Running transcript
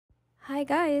Hi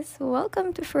guys,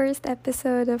 welcome to first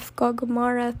episode of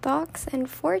Kogomara Talks, and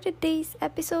for today's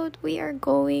episode we are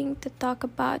going to talk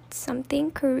about something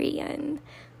Korean.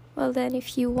 Well then,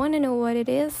 if you want to know what it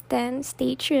is, then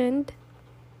stay tuned.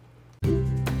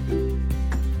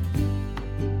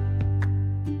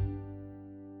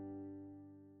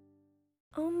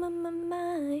 Oh mama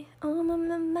my, oh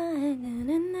mama my, na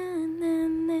na na na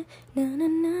na na na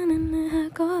na na na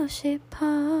하고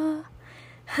싶어.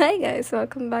 Hi guys,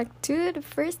 welcome back to the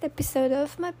first episode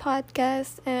of my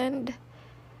podcast, and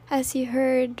as you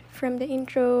heard from the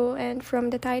intro and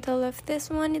from the title of this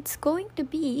one, it's going to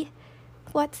be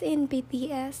What's in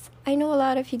BTS. I know a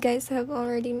lot of you guys have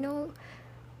already know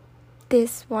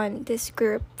this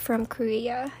group from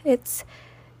Korea. It's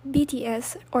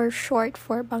BTS, or short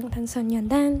for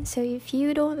Bangtansonyondan. So if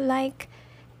you don't like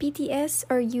BTS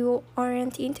or you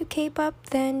aren't into K-pop,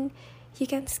 then you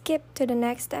can skip to the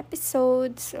next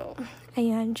episode. So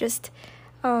ayan, just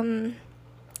an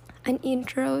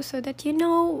intro so that you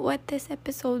know what this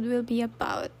episode will be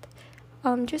about.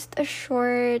 Just a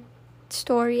short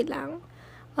story lang.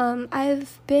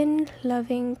 I've been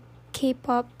loving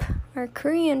K-pop or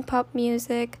Korean pop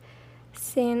music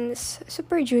since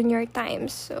Super Junior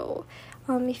times. So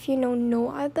if you know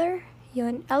No Other,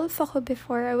 yun, elf ako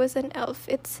before. I was an elf.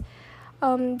 It's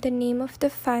the name of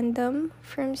the fandom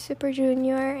from Super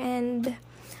Junior, and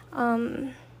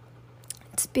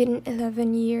it's been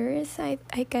 11 years, I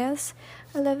guess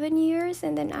 11 years.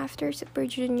 And then after Super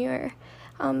Junior,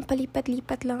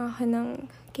 palipat-lipat lang ako ng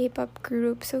K-pop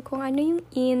group. So kung ano yung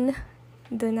in,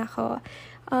 dun ako.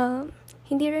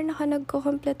 Hindi rin ako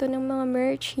nagkukompleto ng mga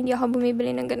merch. Hindi ako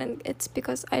bumibili ng ganun. It's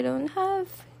because I don't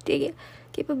have the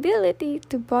capability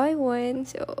to buy one.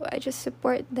 So I just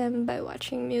support them by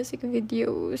watching music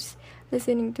videos,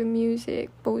 listening to music,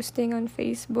 posting on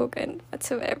Facebook, and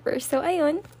whatsoever. So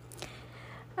ayun.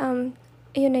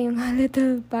 Yun na yung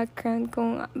little background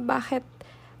kung bakit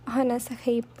ako nasa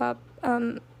K-pop.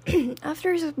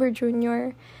 After Super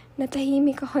Junior,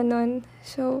 natahimik ako nun.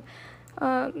 So,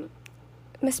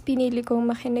 mas pinili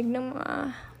kong makinig ng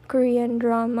mga Korean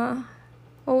drama.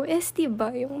 OST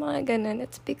ba? Yung mga ganun.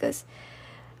 It's because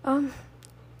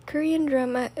Korean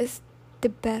drama is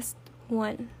the best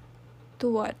one to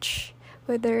watch.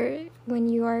 Whether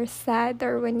when you are sad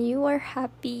or when you are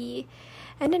happy.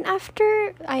 And then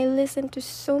after I listened to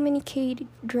so many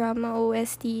K-drama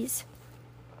OSTs,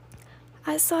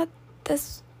 I saw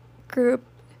this group,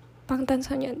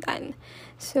 Bangtansonyondan.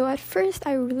 So at first,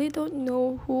 I really don't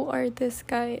know who are these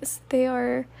guys. They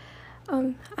are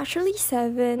actually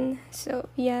 7. So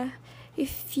yeah,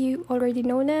 if you already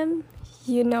know them,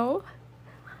 you know.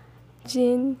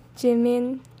 Jin,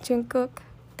 Jimin, Jungkook,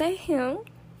 Taehyung,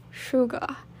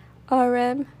 Suga,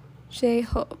 RM,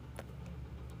 J-Hope.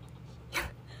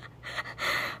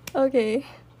 Okay,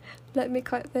 let me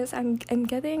cut this. I'm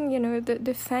getting,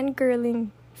 the fangirling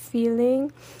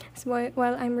feeling. So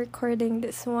while I'm recording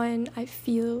this one, I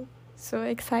feel so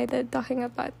excited talking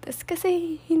about this.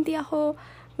 Kasi hindi ako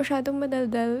masyadong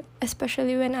madaldal,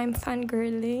 especially when I'm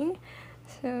fangirling.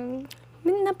 So,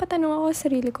 napatanong ako sa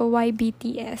sarili ko, why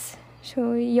BTS?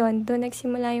 So, yon, doon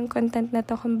nagsimula yung content na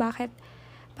to kung bakit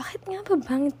nga ba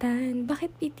Bangtan?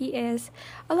 Bakit BTS?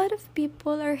 A lot of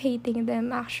people are hating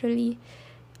them actually.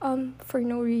 For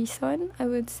no reason, I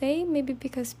would say. Maybe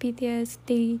because BTS,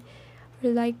 they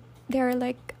are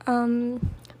like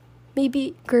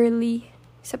maybe girly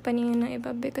sa paningin ng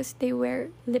iba because they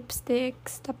wear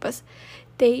lipsticks, tapos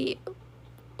they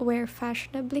wear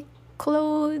fashionably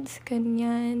clothes,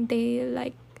 ganyan. They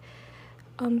like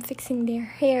fixing their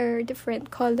hair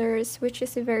different colors, which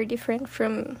is very different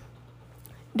from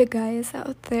the guys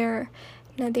out there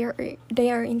na they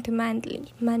are into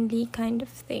manly kind of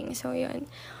thing. So yun,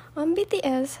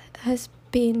 BTS has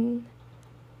been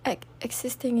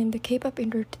existing in the K-pop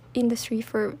industry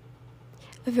for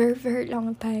a very, very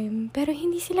long time. Pero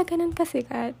hindi sila ganun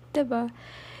kasikat, diba?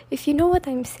 If you know what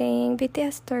I'm saying,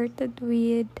 BTS started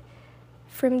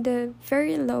from the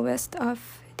very lowest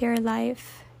of their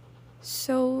life.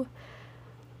 So,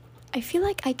 I feel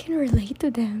like I can relate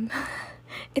to them.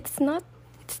 It's not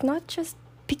just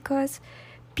because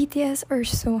BTS are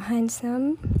so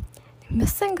handsome. They're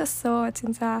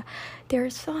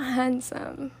so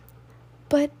handsome.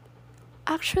 But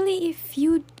actually, if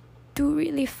you do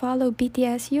really follow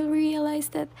BTS, you'll realize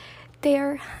that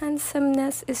their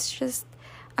handsomeness is just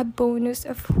a bonus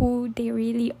of who they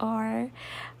really are.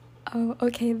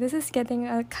 Okay, this is getting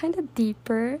kind of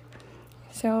deeper.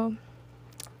 So,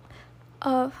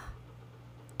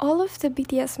 all of the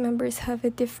BTS members have a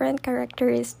different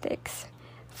characteristics.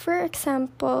 For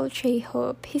example,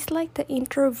 J-Hope, he's like the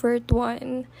introvert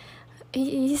one.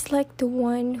 he's like the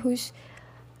one who's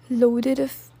loaded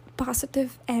of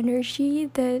positive energy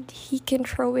that he can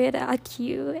throw it at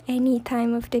you any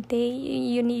time of the day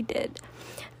you need it.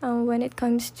 When it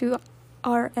comes to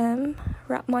RM,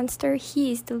 Rap Monster,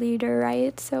 he is the leader,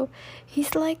 right? So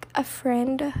he's like a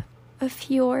friend of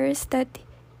yours that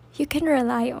you can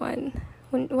rely on.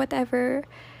 When whatever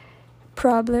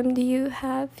problem do you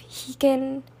have, he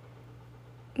can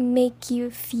make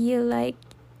you feel like,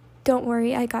 don't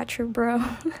worry, I got you, bro.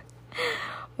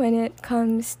 When it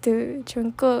comes to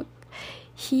Jungkook,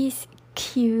 he's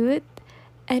cute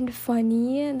and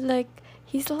funny, and like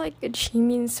he's like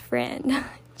Jimin's friend.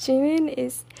 Jimin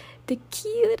is the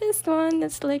cutest one.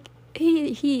 It's like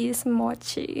he is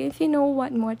mochi. If you know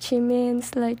what mochi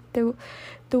means, like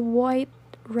the white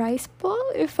rice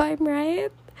ball, if I'm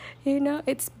right.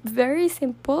 It's very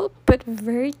simple but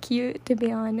very cute, to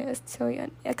be honest. So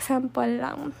yun, example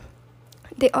lang.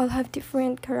 They all have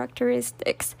different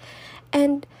characteristics.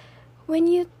 And when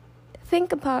you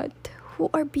think about who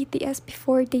are BTS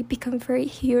before they become very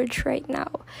huge right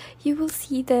now, you will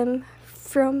see them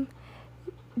from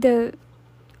the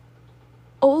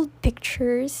old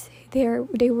pictures.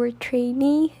 They were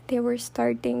trainee. They were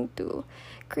starting to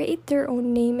create their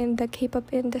own name in the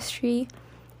K-pop industry.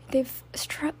 They've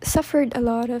suffered a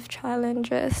lot of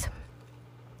challenges.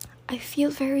 I feel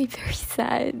very, very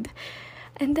sad.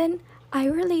 And then I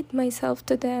relate myself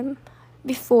to them.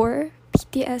 Before,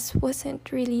 BTS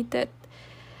wasn't really that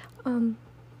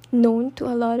known to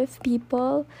a lot of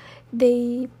people.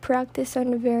 They practice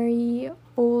on a very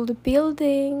old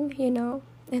building,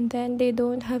 and then they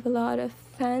don't have a lot of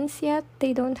fans yet.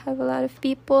 They don't have a lot of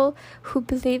people who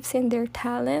believes in their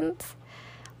talents.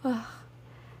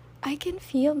 I can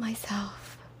feel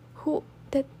myself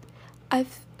that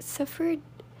I've suffered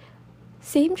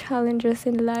same challenges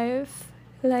in life.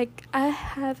 Like, I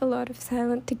have a lot of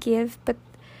talent to give, but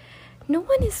no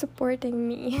one is supporting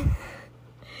me.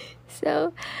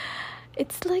 So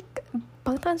it's like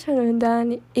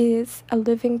Bangtan is a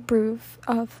living proof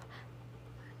of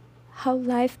how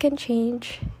life can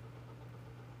change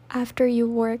after you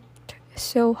worked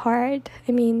so hard.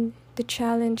 I mean, the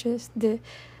challenges, the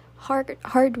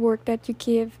hard work that you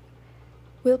give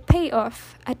will pay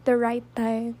off at the right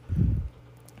time.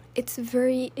 It's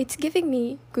giving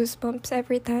me goosebumps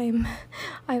every time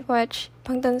I watch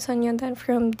Bangtan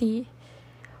from the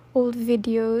old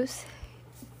videos.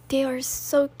 They are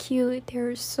so cute, they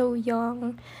are so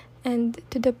young, and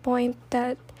to the point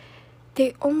that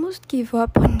they almost give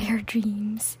up on their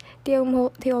dreams. They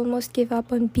almost give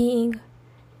up on being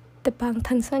the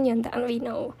Bangtan that we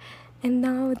know. And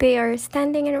now they are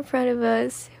standing in front of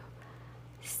us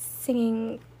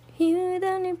singing, "You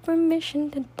don't need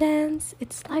permission to dance."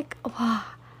 It's like, wow,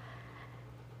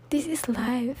 this is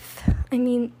life. I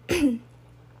mean,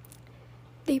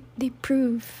 they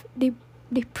prove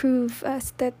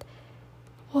us that,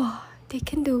 wow, they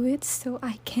can do it, so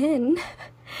I can.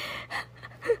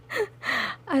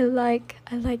 I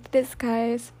like this,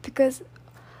 guys, because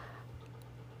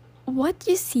what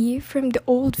you see from the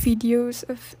old videos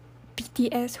of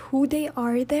BTS, who they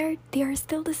are they are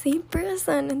still the same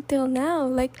person until now.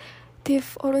 Like,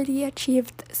 they've already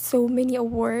achieved so many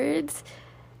awards,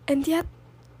 and yet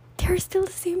they're still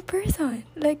the same person.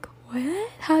 Like, what?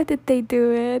 How did they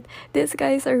do it? These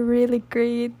guys are really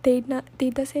great. They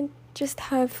doesn't just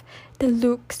have the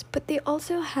looks, but they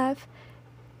also have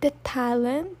the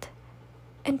talent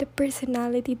and the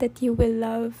personality that you will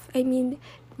love. I mean,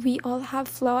 we all have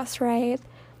flaws, right?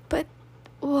 But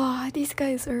wow, these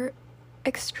guys are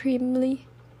extremely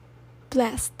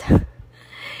blessed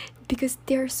because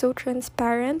they're so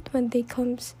transparent when they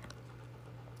comes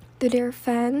to their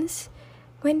fans.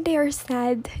 When they are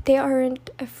sad, they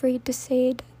aren't afraid to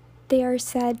say that they are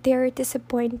sad, they are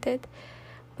disappointed.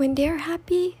 When they are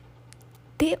happy,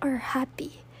 they are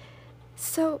happy.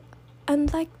 So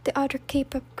unlike the other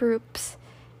K-pop groups,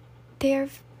 they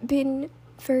have been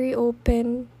very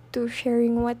open to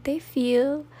sharing what they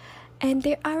feel, and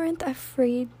they aren't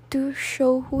afraid to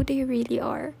show who they really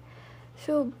are.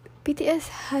 So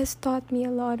BTS has taught me a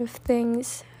lot of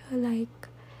things, like,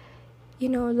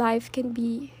 life can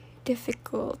be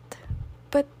difficult,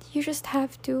 but you just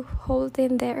have to hold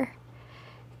in there.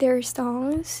 Their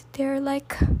songs, they're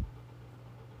like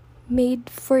made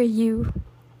for you.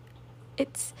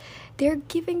 They're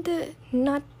giving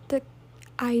not the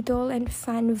idol and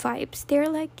fan vibes. They're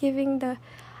like giving the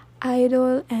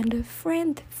idol and a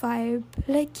friend vibe.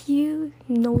 Like, you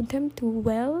know them too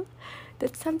well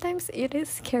that sometimes it is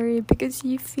scary because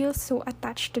you feel so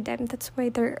attached to them. That's why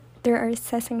there are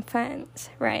assessing fans,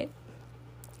 right?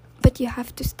 But you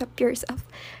have to stop yourself.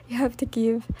 You have to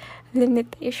give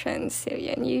limitations. So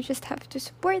yeah, you just have to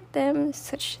support them,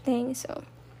 such things. So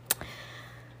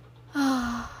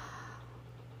I'm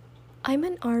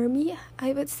an army,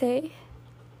 I would say.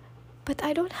 But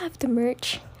I don't have the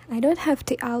merch. I don't have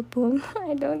the album.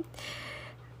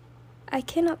 I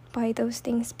cannot buy those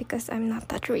things because I'm not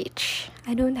that rich.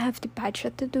 I don't have the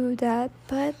budget to do that,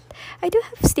 but I do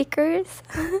have stickers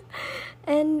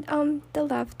and the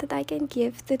love that I can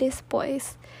give to these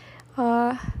boys.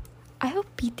 I hope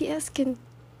BTS can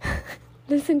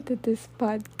listen to this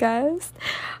podcast.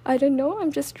 I don't know.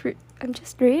 I'm just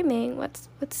dreaming. What's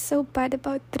so bad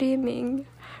about dreaming,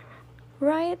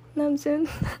 right, Namjoon?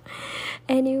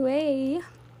 Anyway,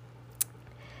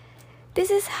 this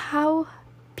is how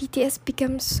BTS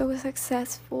becomes so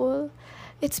successful.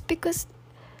 It's because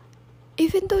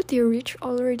even though they reach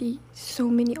already so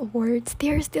many awards, they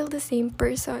are still the same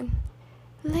person.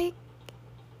 Like,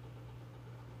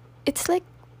 it's like,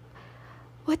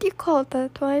 what do you call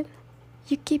that one?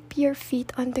 You keep your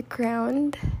feet on the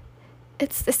ground.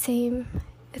 It's the same.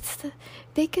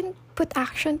 They can put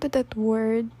action to that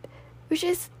word, which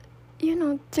is,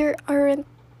 there aren't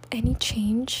any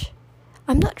change.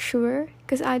 I'm not sure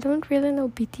because I don't really know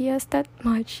BTS that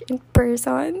much in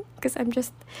person because I'm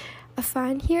just a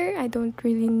fan here. I don't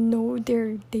really know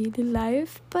their daily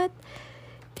life, but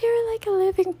they're like a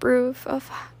living proof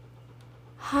of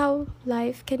how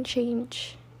life can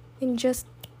change in just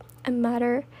a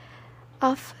matter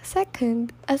of a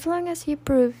second, as long as you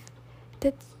prove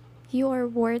that you are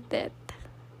worth it.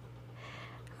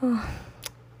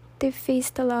 They've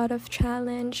faced a lot of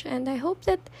challenge, and I hope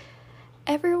that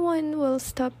everyone will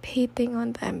stop hating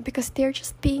on them because they're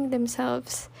just being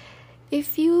themselves.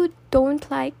 If you don't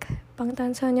like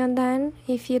Bangtansonyondan,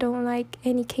 if you don't like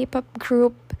any K-pop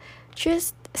group,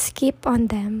 just skip on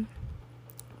them.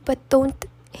 But don't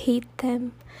hate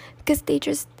them because they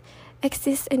just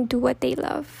exist and do what they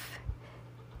love.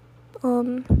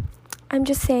 I'm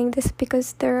just saying this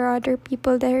because there are other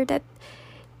people there that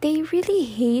they really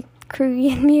hate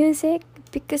Korean music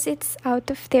because it's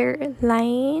out of their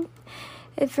line.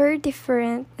 It's very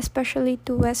different, especially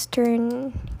to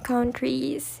Western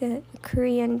countries.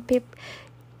 Korean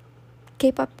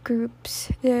K-pop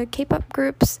groups. The K-pop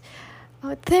groups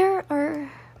out there are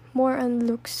more on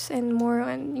looks and more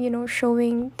on,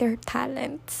 showing their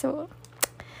talent. So,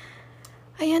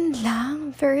 ayan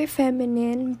lang, very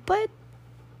feminine. But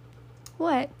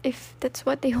what if that's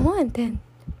what they want? Then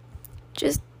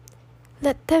just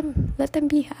let them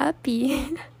be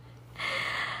happy.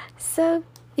 So,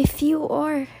 if you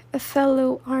are a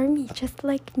fellow army just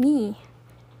like me,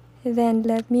 then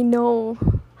let me know.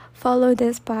 Follow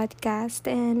this podcast,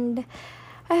 and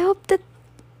I hope that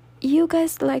you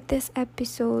guys like this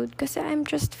episode because I'm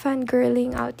just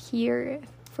fangirling out here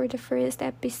for the first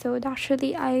episode.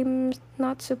 Actually, I'm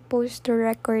not supposed to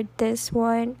record this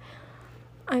one.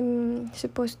 I'm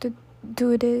supposed to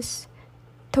do this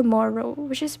tomorrow,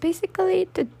 which is basically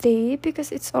today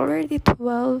because it's already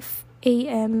 12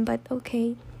 a.m. But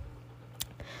okay,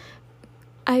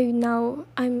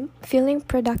 I'm feeling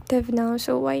productive now,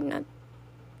 so why not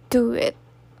do it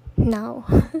now?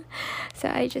 So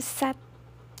I just sat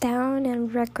down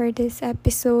and record this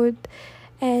episode,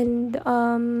 and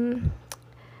I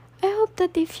hope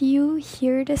that if you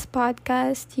hear this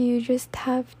podcast, you just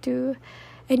have to,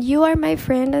 and you are my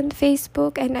friend on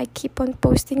Facebook, and I keep on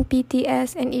posting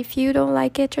BTS, and if you don't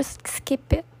like it, just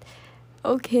skip it.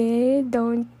 Okay,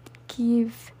 don't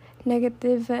give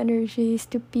negative energies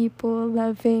to people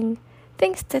loving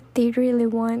things that they really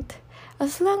want.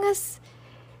 As long as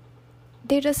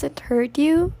they doesn't hurt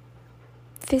you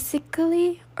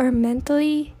physically or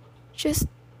mentally, just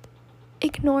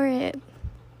ignore it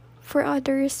for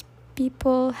others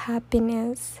people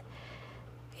happiness.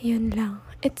 Yun lang.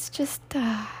 It's just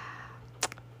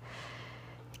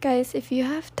guys, if you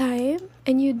have time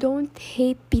and you don't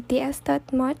hate BTS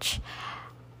that much,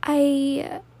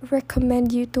 I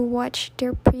recommend you to watch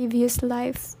their previous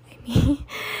life. I mean,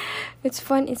 it's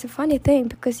fun. It's a funny thing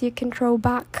because you can throw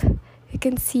back. You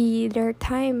can see their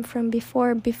time from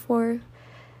before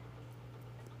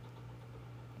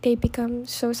they become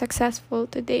so successful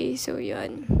today. So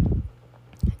yun,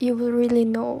 you will really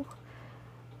know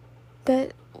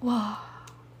that. Wow.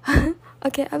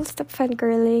 Okay, I will stop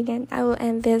fangirling and I will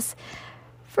end this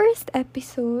first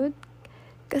episode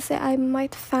kasi I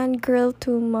might fangirl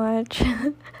too much.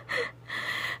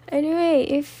 Anyway,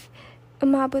 if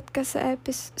umabot ka sa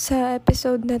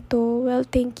episode na to, well,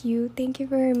 thank you. Thank you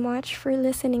very much for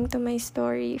listening to my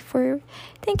story.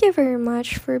 Thank you very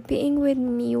much for being with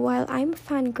me while I'm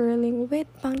fangirling with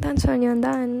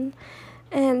Bangtansonyondan.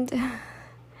 And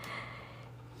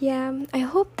Yeah, I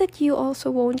hope that you also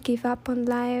won't give up on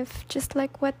life, just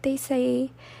like what they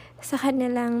say sa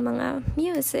kanilang mga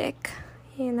music.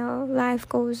 Life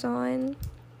goes on.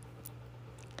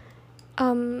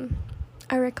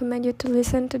 I recommend you to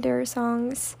listen to their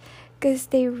songs because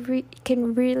they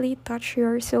can really touch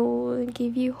your soul and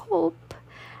give you hope.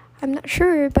 I'm not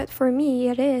sure, but for me,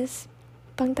 it is.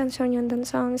 Pangtanson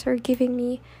songs are giving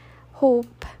me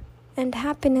hope and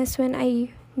happiness when I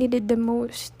needed the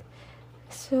most.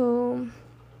 So,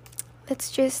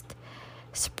 let's just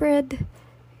spread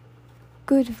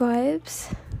good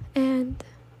vibes and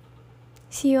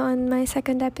see you on my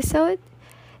second episode.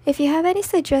 If you have any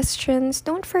suggestions,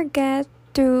 don't forget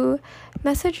to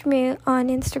message me on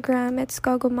Instagram. It's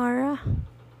Gogomara.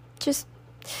 Just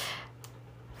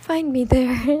find me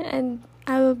there and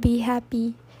I will be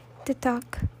happy to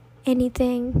talk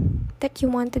anything that you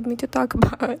wanted me to talk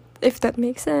about, if that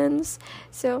makes sense.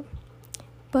 So,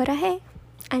 borahe.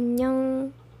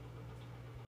 안녕.